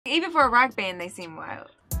even for a rock band, they seem wild.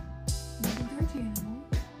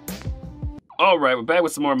 All right, we're back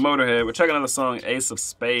with some more Motorhead. We're checking out the song Ace of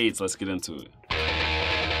Spades. Let's get into it.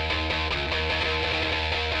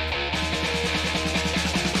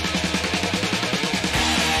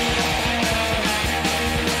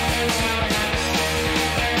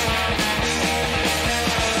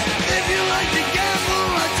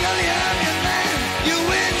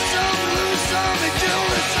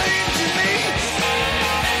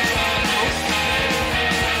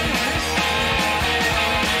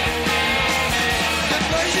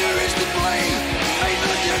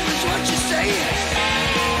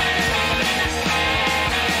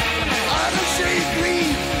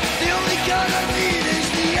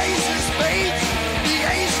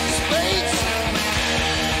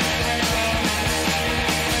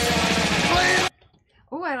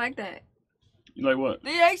 I like that. You like what? The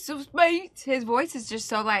Ace of Spades. His voice is just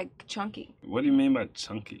so, like, chunky. What do you mean by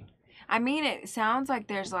chunky? I mean, it sounds like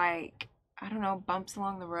there's, like, I don't know, bumps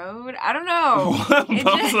along the road. I don't know. What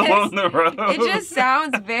bumps along the road? It just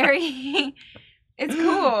sounds very... It's cool.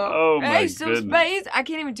 Oh, my Ace goodness. of Spades. I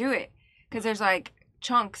can't even do it. Because there's, like,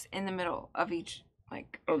 chunks in the middle of each,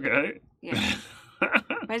 like... Okay. Yeah.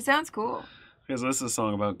 But it sounds cool. Because this is a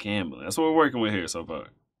song about gambling. That's what we're working with here so far.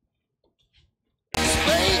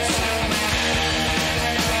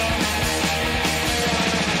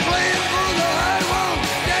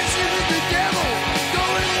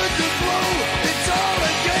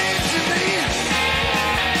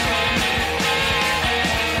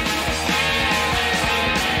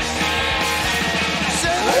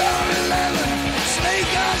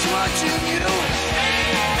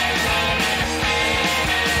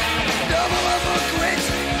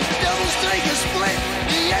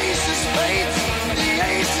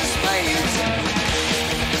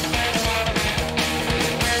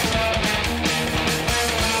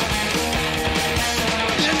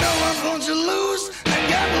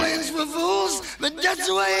 But that's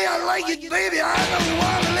the way I like it, baby. I don't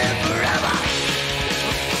want to live forever.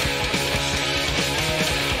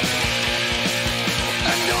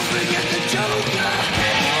 And don't forget the Joker.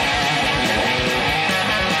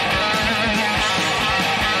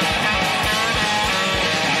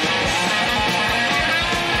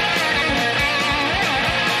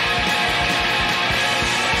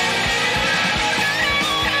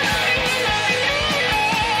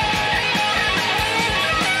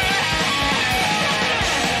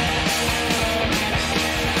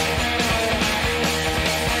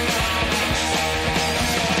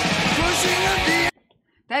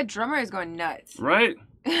 That drummer is going nuts. Right?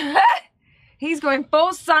 He's going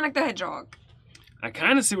full Sonic the Hedgehog. I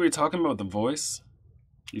kind of see what you're talking about with the voice.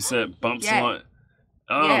 You said bumps along.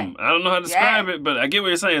 Yeah. I don't know how to describe it, but I get what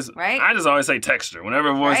you're saying. Right? I just always say texture. Whenever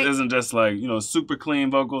a voice Right? isn't just like, you know, super clean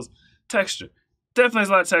vocals, texture. Definitely has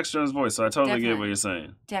a lot of texture in his voice, so I totally get what you're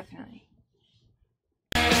saying. Definitely.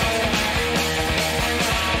 Pushing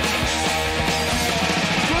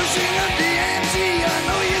up the ante, I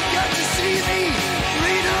know you got to see me.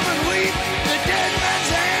 Freedom and weep, the dead man's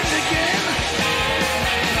hands again.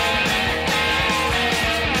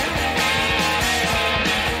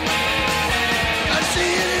 I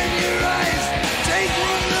see it in your eyes. Take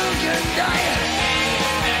one look and die.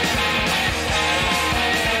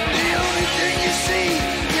 The only thing you see,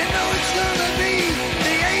 you know it's gonna be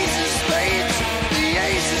the Ace of Spades, the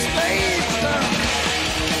Ace of Spades.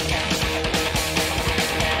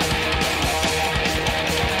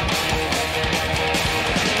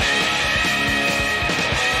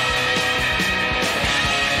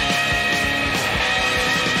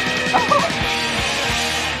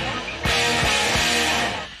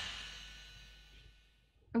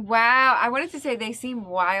 Wow, I wanted to say they seem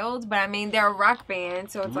wild, but I mean, they're a rock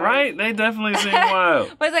band, so it's like... Right? They definitely seem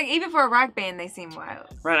wild. But it's like, even for a rock band, they seem wild.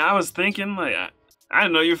 Right, I was thinking, like, I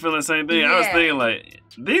know you're feeling the same thing. I was thinking, like,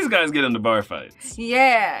 these guys get into bar fights.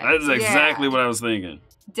 Yeah. That's exactly what I was thinking.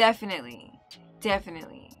 Definitely.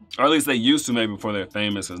 Definitely. Or at least they used to maybe before they're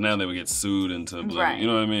famous, because now they would get sued into oblivion. Right. You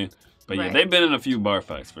know what I mean? But yeah, Right. they've been in a few bar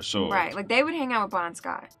fights for sure. Right, like they would hang out with Bon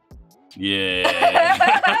Scott. Yeah.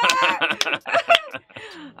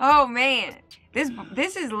 Oh man, this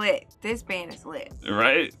is lit. This band is lit.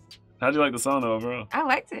 Right? How'd you like the song though, overall? I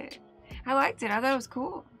liked it. I thought it was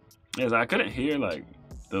cool. Yes, I couldn't hear like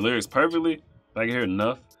the lyrics perfectly, but I could hear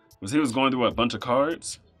enough. Because he was going through a bunch of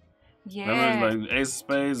cards. Yeah. Remember, like Ace of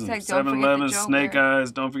Spades and like, don't forget 7-Eleven, the Joker. Snake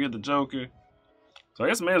Eyes, don't forget the Joker. So I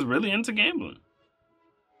guess the man's really into gambling.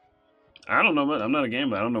 I don't know much. I'm not a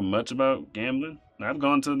gambler. I don't know much about gambling. I've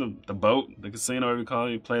gone to the boat, the casino, whatever you call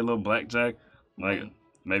it. You play a little blackjack, like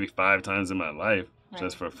maybe 5 times in my life,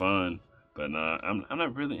 just for fun. But no, I'm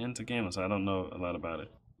not really into gambling, so I don't know a lot about it.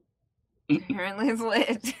 Apparently it's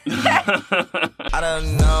lit. I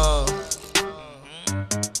don't know.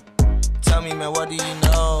 Tell me, man, what do you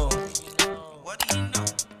know? What do you know?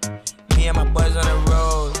 Me and my boys on the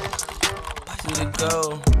road. Who to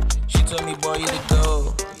go? She told me, boy, you to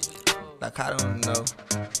go. Like, I don't know.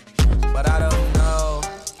 But I don't